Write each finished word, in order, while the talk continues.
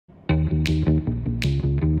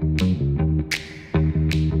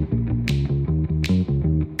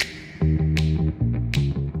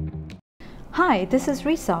Hi, this is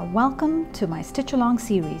Risa. Welcome to my Stitch Along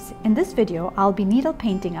series. In this video, I'll be needle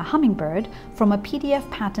painting a hummingbird from a PDF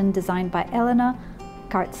pattern designed by Elena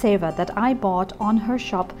Kartseva that I bought on her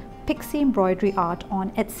shop Pixie Embroidery Art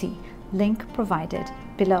on Etsy. Link provided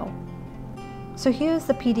below. So here's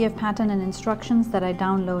the PDF pattern and instructions that I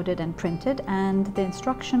downloaded and printed, and the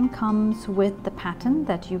instruction comes with the pattern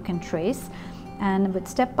that you can trace and with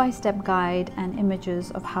step-by-step guide and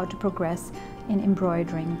images of how to progress in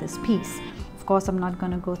embroidering this piece. Of course, I'm not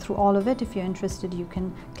going to go through all of it. If you're interested, you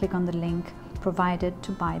can click on the link provided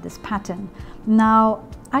to buy this pattern. Now,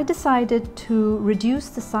 I decided to reduce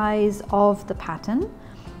the size of the pattern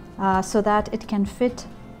so that it can fit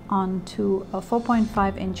onto a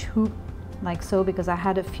 4.5-inch hoop like so, because I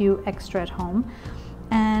had a few extra at home.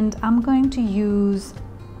 And I'm going to use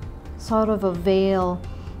sort of a veil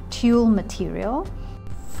tulle material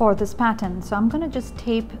for this pattern. So I'm going to just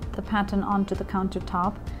tape the pattern onto the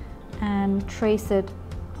countertop and trace it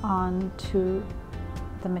onto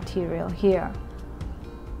the material here.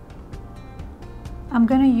 I'm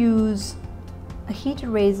going to use a heat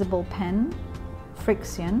erasable pen,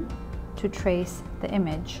 Friction, to trace the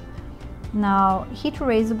image. Now, heat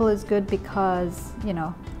erasable is good because, you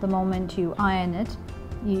know, the moment you iron it,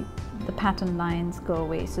 the pattern lines go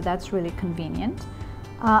away, so that's really convenient.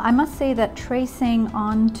 I must say that tracing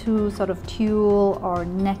onto sort of tulle or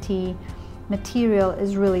netty material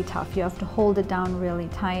is really tough. You have to hold it down really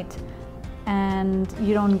tight and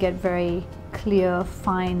you don't get very clear,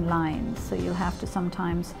 fine lines. So you'll have to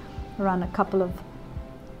sometimes run a couple of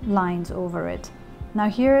lines over it. Now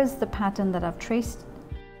here's the pattern that I've traced.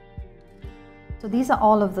 So these are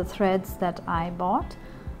all of the threads that I bought.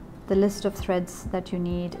 The list of threads that you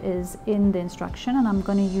need is in the instruction, and I'm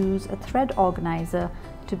going to use a thread organizer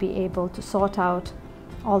to be able to sort out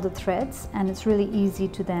all the threads, and it's really easy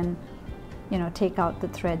to then, you know, take out the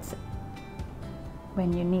threads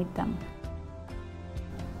when you need them.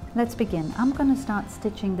 Let's begin. I'm going to start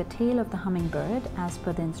stitching the tail of the hummingbird as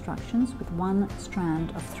per the instructions with one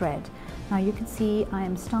strand of thread. Now you can see I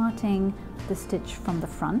am starting the stitch from the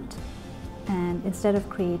front, and instead of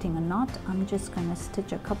creating a knot, I'm just going to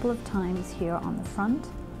stitch a couple of times here on the front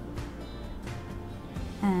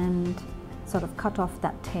and sort of cut off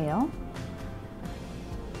that tail.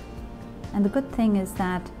 And the good thing is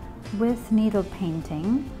that with needle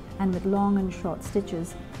painting and with long and short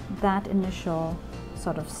stitches, that initial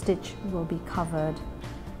sort of stitch will be covered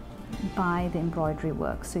by the embroidery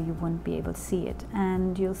work, so you won't be able to see it.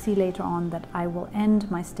 And you'll see later on that I will end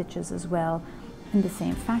my stitches as well in the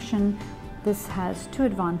same fashion. This has two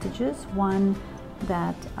advantages. One,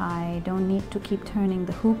 that I don't need to keep turning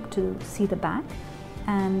the hoop to see the back,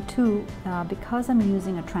 and two, because I'm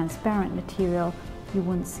using a transparent material, you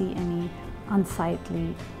won't see any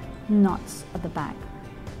unsightly knots at the back.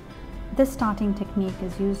 This starting technique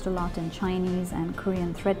is used a lot in Chinese and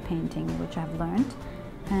Korean thread painting, which I've learned,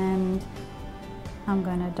 and I'm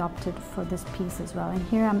going to adopt it for this piece as well. And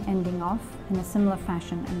here I'm ending off in a similar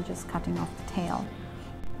fashion and just cutting off the tail.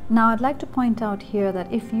 Now I'd like to point out here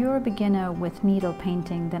that if you're a beginner with needle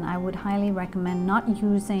painting, then I would highly recommend not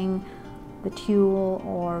using the tulle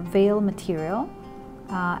or veil material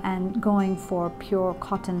and going for pure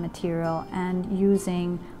cotton material and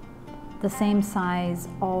using the same size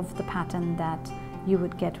of the pattern that you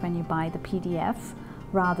would get when you buy the PDF,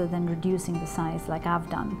 rather than reducing the size like I've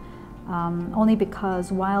done. Only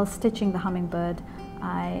because while stitching the hummingbird,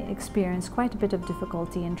 I experienced quite a bit of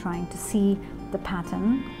difficulty in trying to see the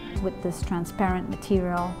pattern with this transparent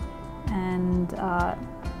material, and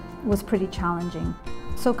was pretty challenging.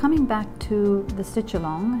 So coming back to the stitch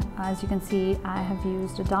along, as you can see, I have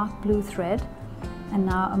used a dark blue thread, and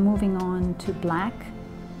now I'm moving on to black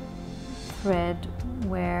thread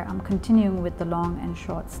where I'm continuing with the long and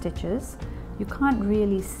short stitches. You can't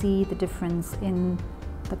really see the difference in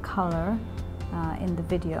the color in the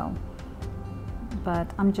video, but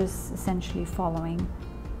I'm just essentially following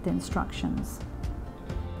the instructions.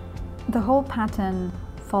 The whole pattern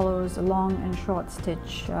follows a long and short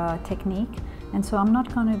stitch technique, and so I'm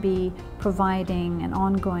not going to be providing an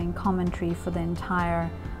ongoing commentary for the entire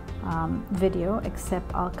video,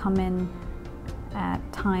 except I'll come in at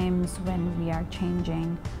times when we are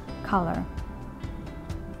changing color.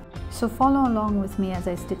 So follow along with me as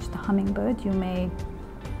I stitch the hummingbird. You may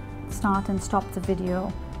start and stop the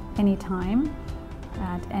video anytime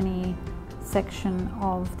at any section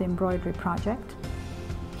of the embroidery project.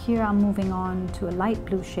 Here I'm moving on to a light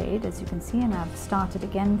blue shade, as you can see, and I've started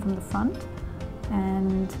again from the front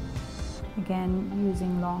and again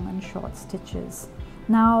using long and short stitches.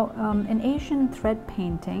 Now in Asian thread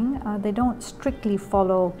painting, they don't strictly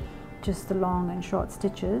follow just the long and short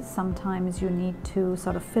stitches. Sometimes you need to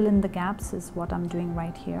sort of fill in the gaps, is what I'm doing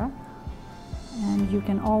right here. And you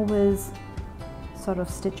can always sort of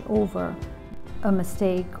stitch over a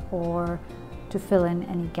mistake or to fill in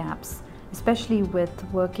any gaps, especially with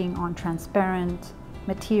working on transparent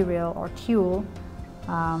material or tulle.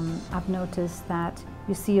 I've noticed that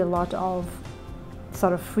you see a lot of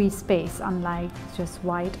sort of free space, unlike just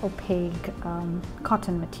white opaque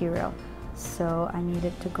cotton material. So I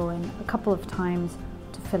needed to go in a couple of times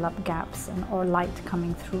to fill up gaps or light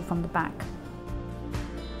coming through from the back.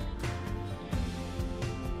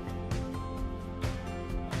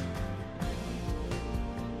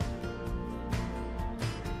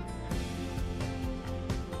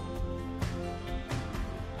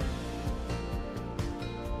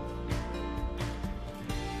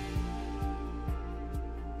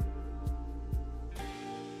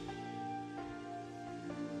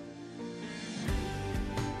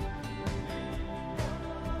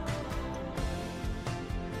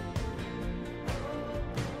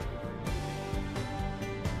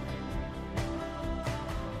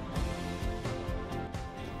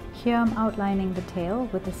 Here I'm outlining the tail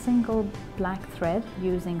with a single black thread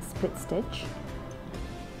using split stitch,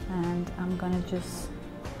 and I'm going to just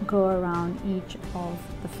go around each of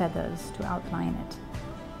the feathers to outline it.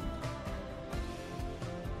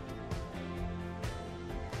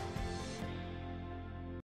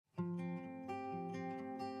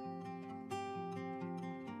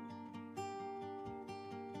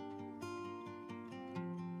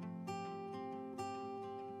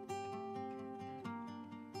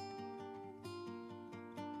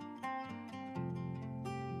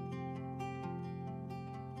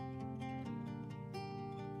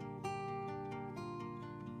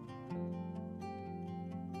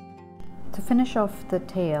 To finish off the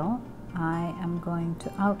tail, I am going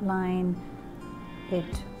to outline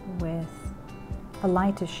it with a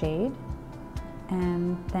lighter shade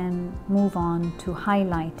and then move on to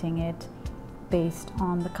highlighting it based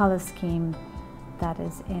on the color scheme that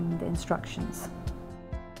is in the instructions.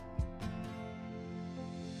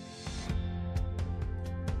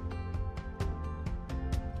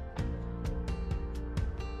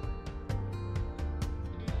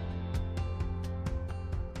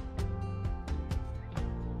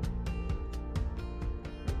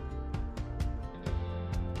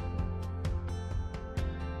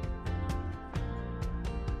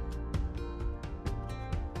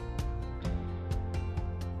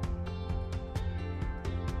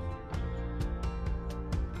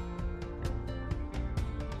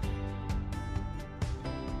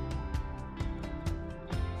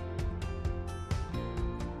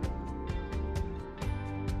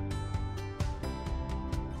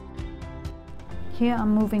 Here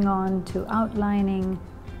I'm moving on to outlining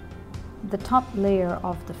the top layer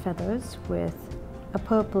of the feathers with a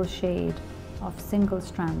purple shade of single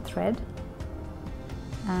strand thread,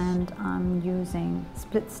 and I'm using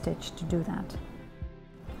split stitch to do that.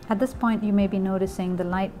 At this point you may be noticing the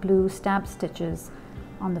light blue stab stitches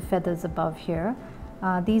on the feathers above here.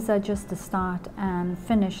 These are just the start and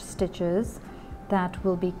finish stitches that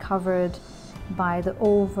will be covered by the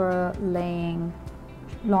overlaying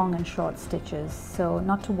long and short stitches, so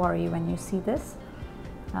not to worry when you see this.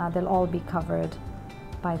 They'll all be covered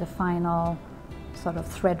by the final sort of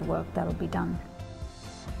thread work that will be done.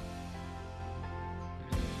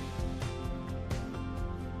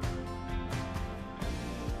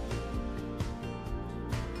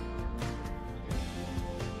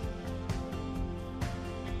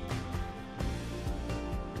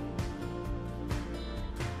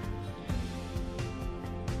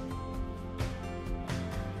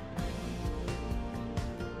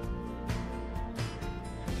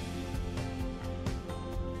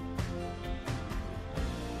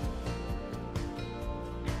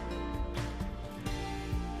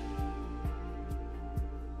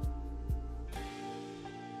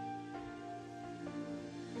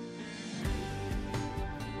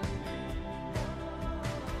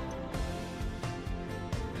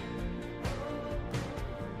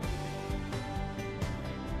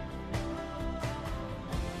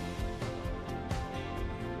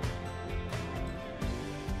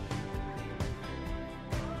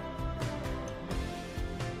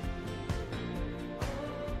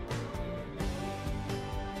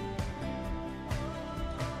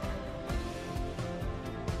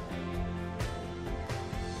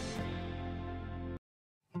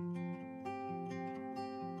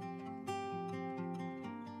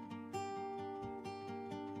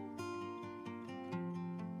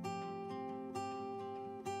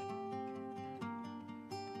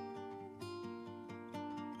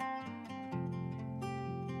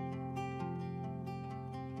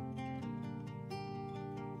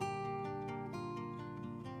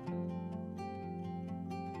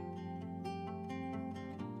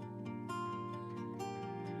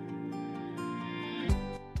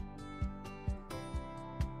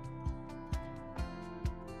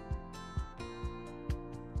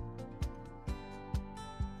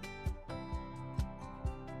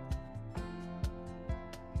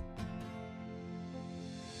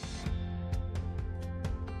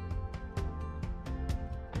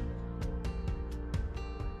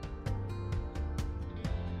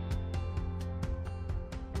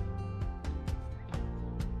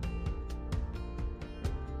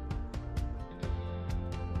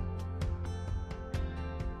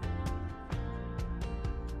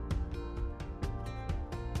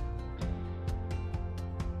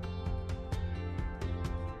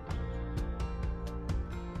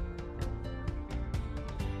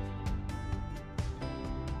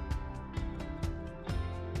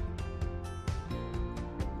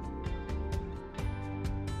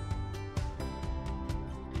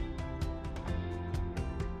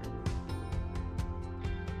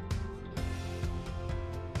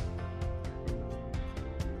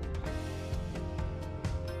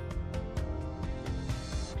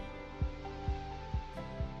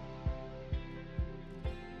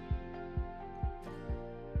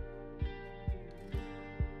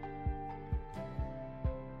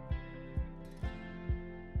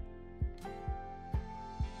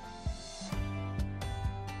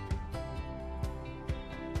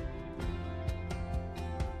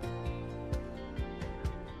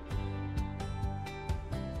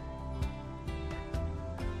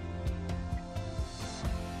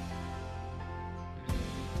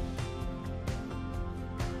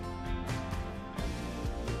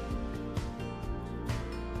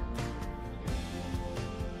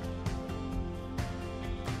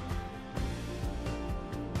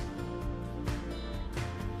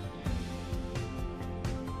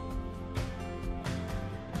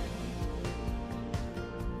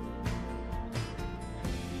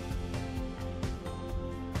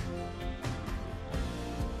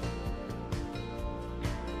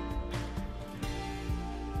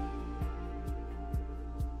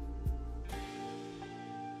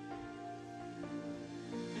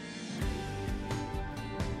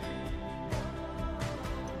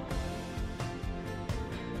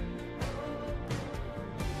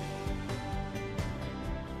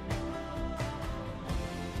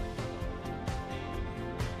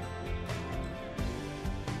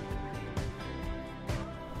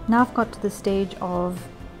 Now I've got to the stage of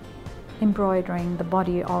embroidering the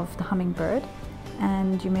body of the hummingbird,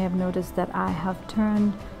 and you may have noticed that I have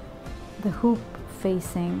turned the hoop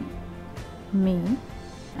facing me,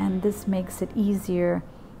 and this makes it easier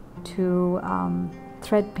to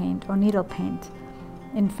thread paint or needle paint.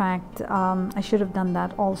 In fact, I should have done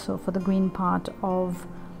that also for the green part of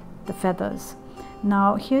the feathers.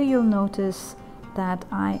 Now here you'll notice that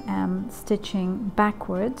I am stitching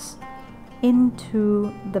backwards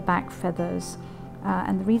into the back feathers,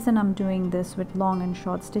 and the reason I'm doing this with long and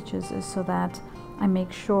short stitches is so that I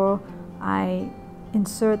make sure I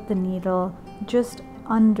insert the needle just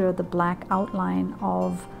under the black outline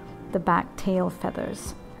of the back tail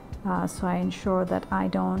feathers. So I ensure that I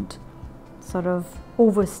don't sort of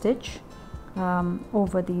overstitch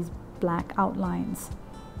over these black outlines.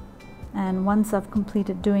 And once I've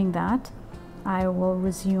completed doing that, I will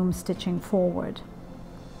resume stitching forward.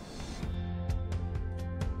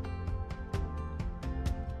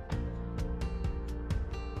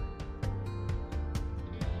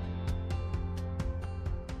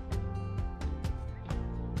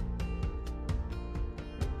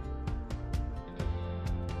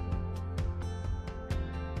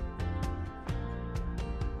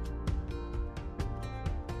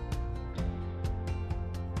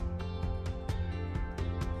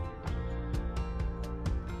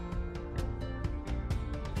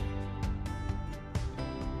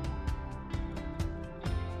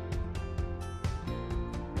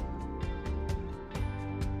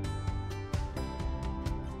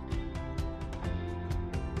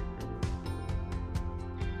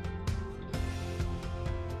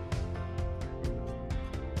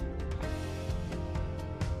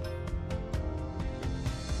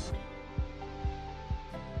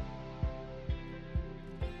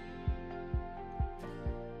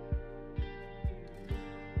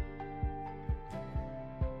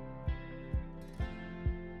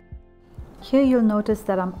 Here you'll notice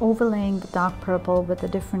that I'm overlaying the dark purple with a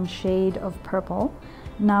different shade of purple.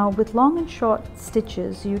 Now with long and short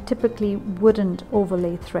stitches you typically wouldn't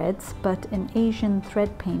overlay threads, but in Asian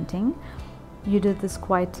thread painting you do this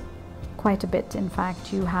quite a bit. In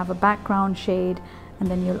fact, you have a background shade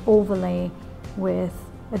and then you'll overlay with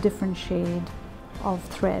a different shade of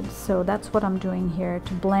thread. So that's what I'm doing here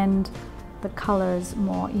to blend the colors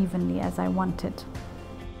more evenly as I want it.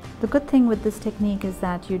 The good thing with this technique is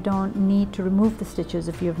that you don't need to remove the stitches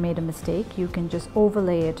if you've made a mistake. You can just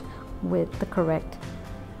overlay it with the correct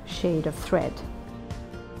shade of thread.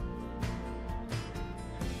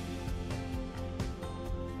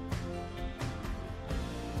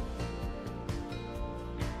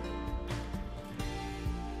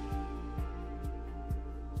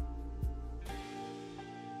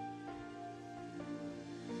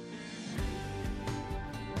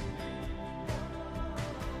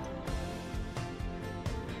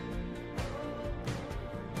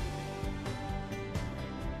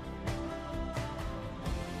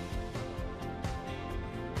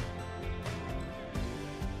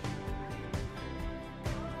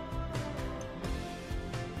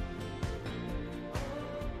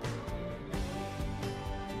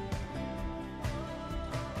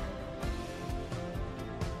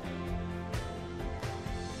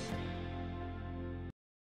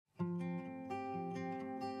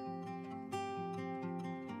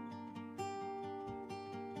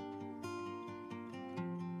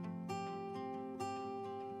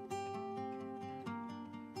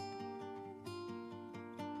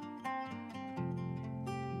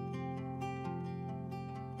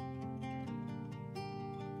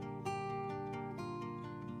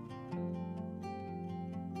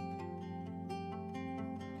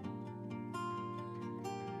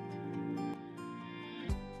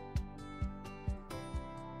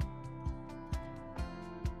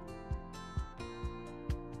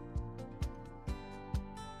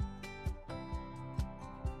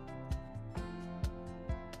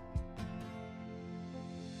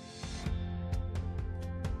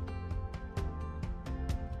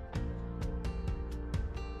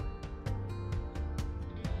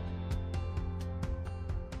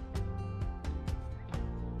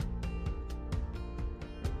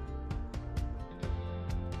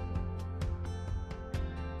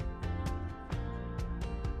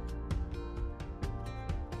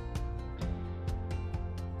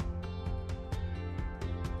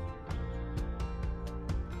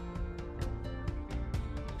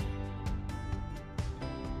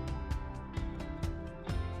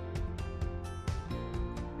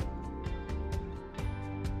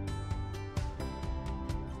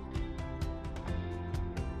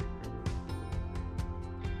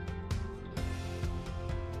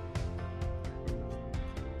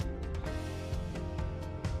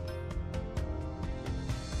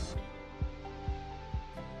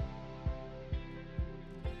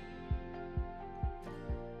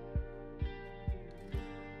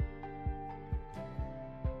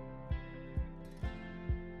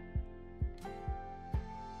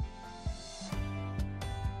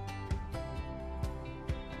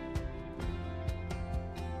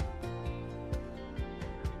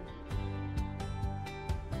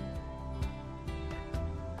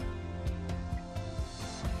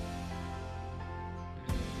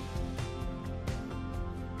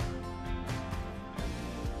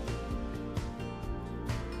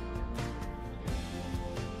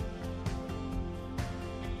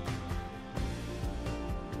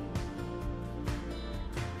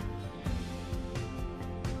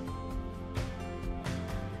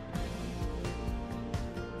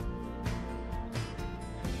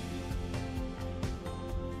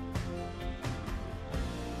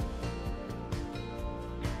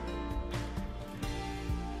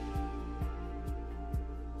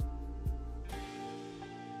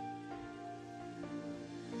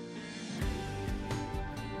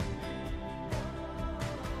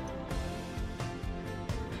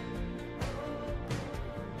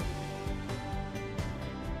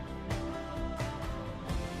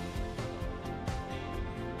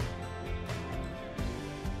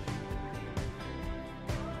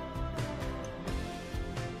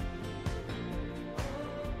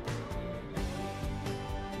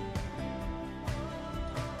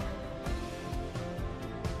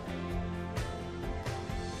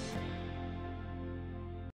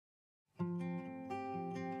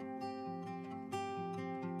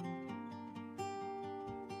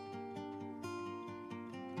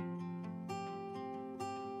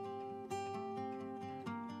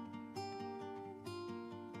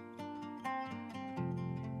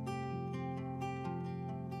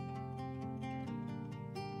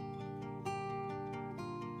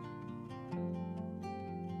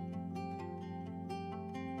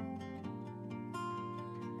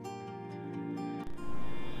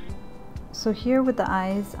 So here with the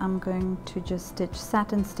eyes, I'm going to just stitch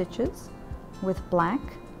satin stitches with black,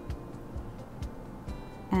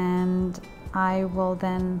 and I will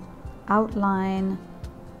then outline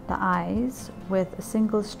the eyes with a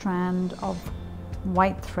single strand of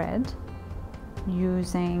white thread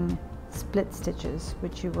using split stitches,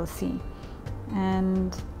 which you will see.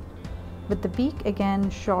 And with the beak, again,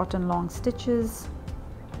 short and long stitches,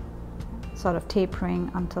 sort of tapering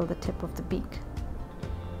until the tip of the beak.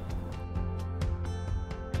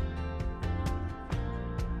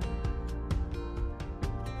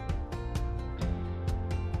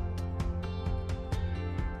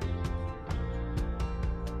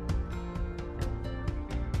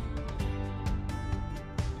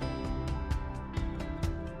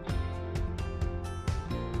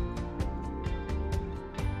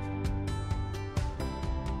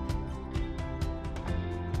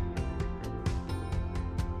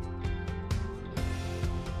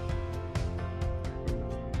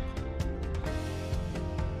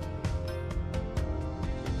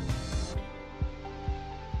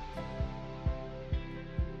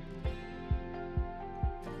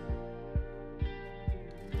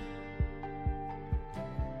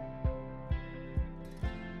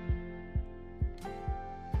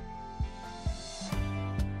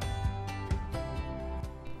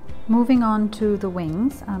 Moving on to the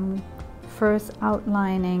wings, I'm first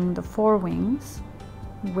outlining the forewings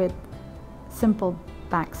with simple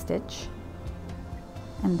back stitch,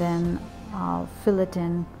 and then I'll fill it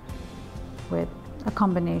in with a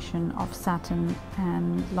combination of satin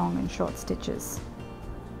and long and short stitches.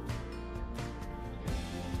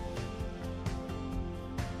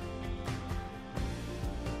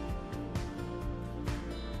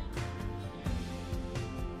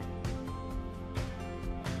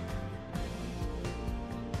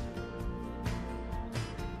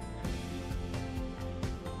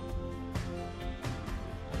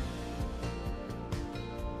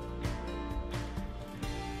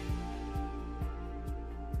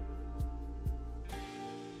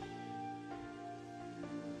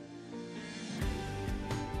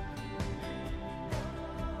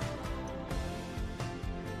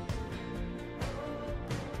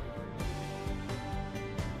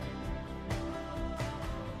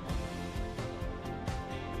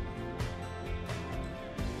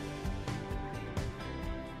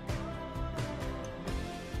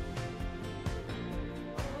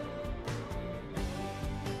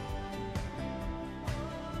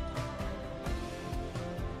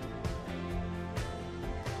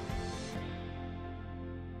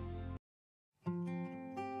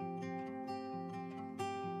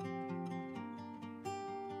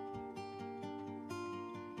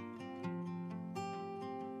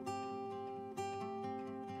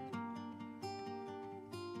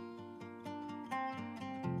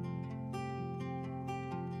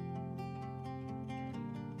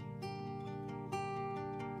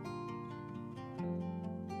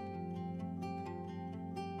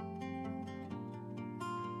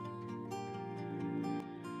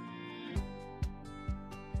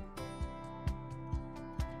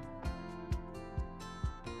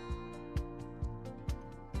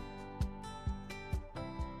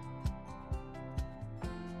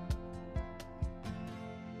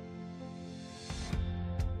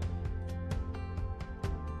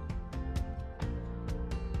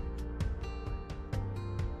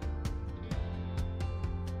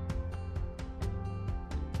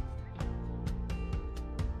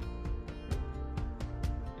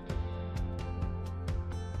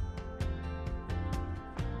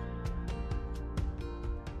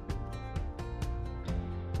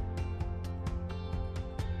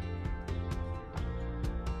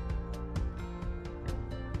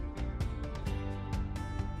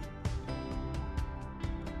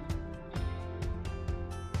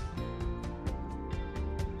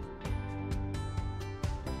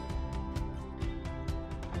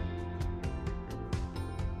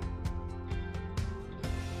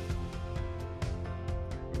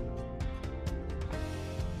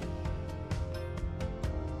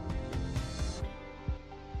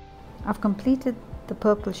 I've completed the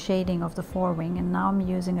purple shading of the forewing, and now I'm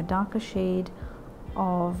using a darker shade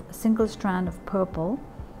of a single strand of purple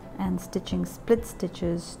and stitching split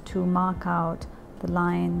stitches to mark out the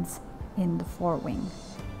lines in the forewing.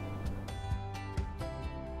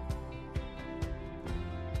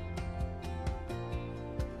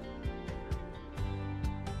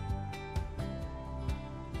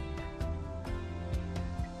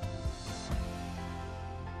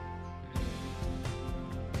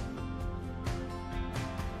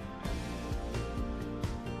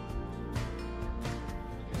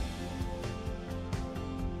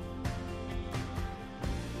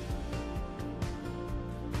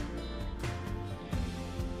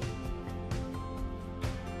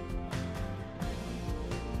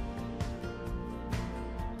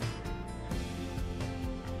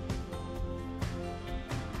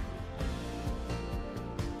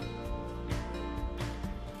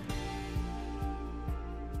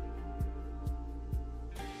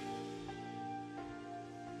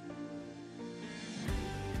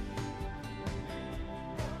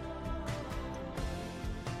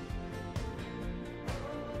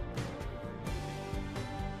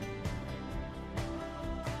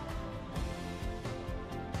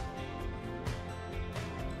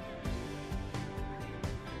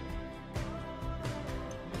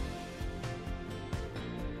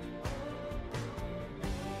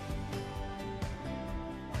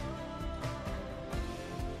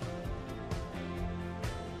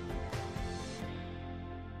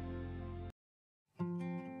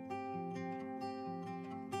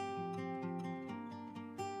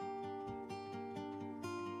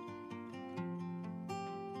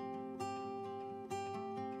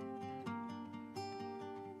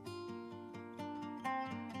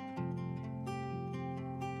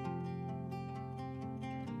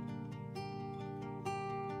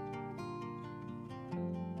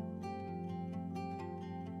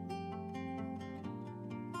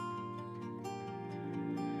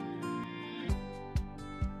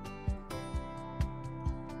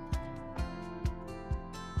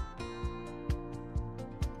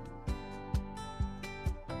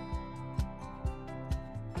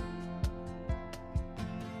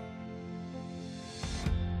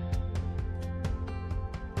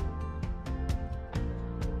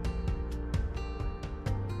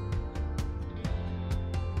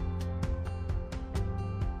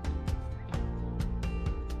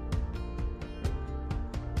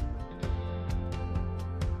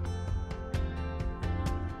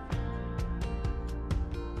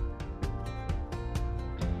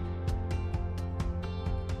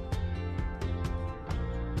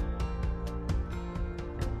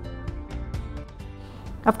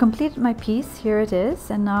 I've completed my piece. Here it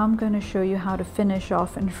is, and now I'm going to show you how to finish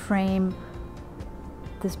off and frame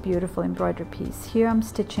this beautiful embroidery piece. Here I'm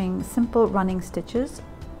stitching simple running stitches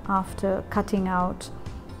after cutting out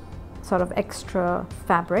sort of extra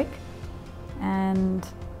fabric, and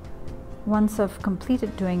once I've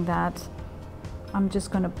completed doing that, I'm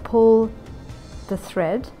just going to pull the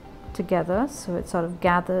thread together so it sort of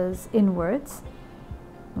gathers inwards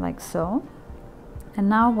like so. And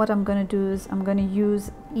now what I'm going to do is I'm going to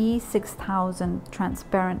use E6000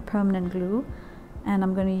 transparent permanent glue, and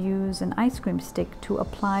I'm going to use an ice cream stick to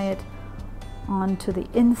apply it onto the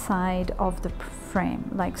inside of the frame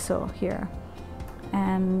like so here.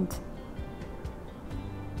 And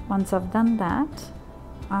once I've done that,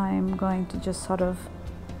 I'm going to just sort of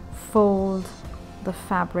fold the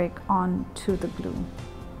fabric onto the glue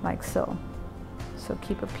like so. So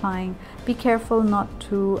keep applying. Be careful not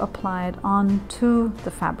to apply it onto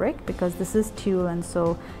the fabric because this is tulle, and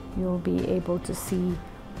so you'll be able to see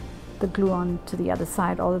the glue onto the other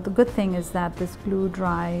side. Although the good thing is that this glue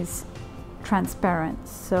dries transparent,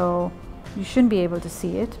 so you shouldn't be able to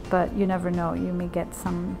see it, but you never know. You may get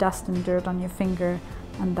some dust and dirt on your finger,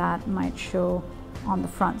 and that might show on the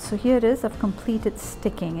front. So here it is. I've completed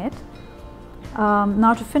sticking it.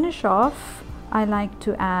 Now to finish off, I like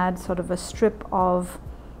to add sort of a strip of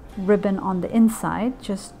ribbon on the inside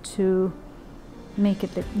just to make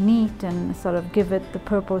it look neat and sort of give it the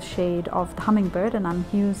purple shade of the hummingbird, and I'm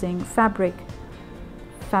using fabric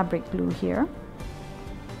glue here.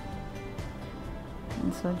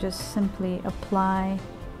 And so just simply apply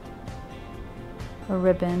a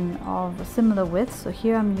ribbon of a similar width. So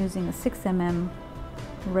here I'm using a 6 mm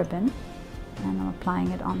ribbon, and I'm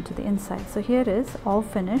applying it onto the inside. So here it is, all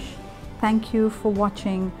finished. Thank you for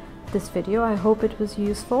watching this video. I hope it was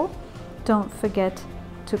useful. Don't forget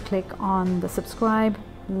to click on the subscribe,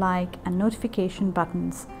 like, and notification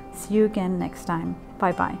buttons. See you again next time.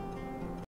 Bye bye.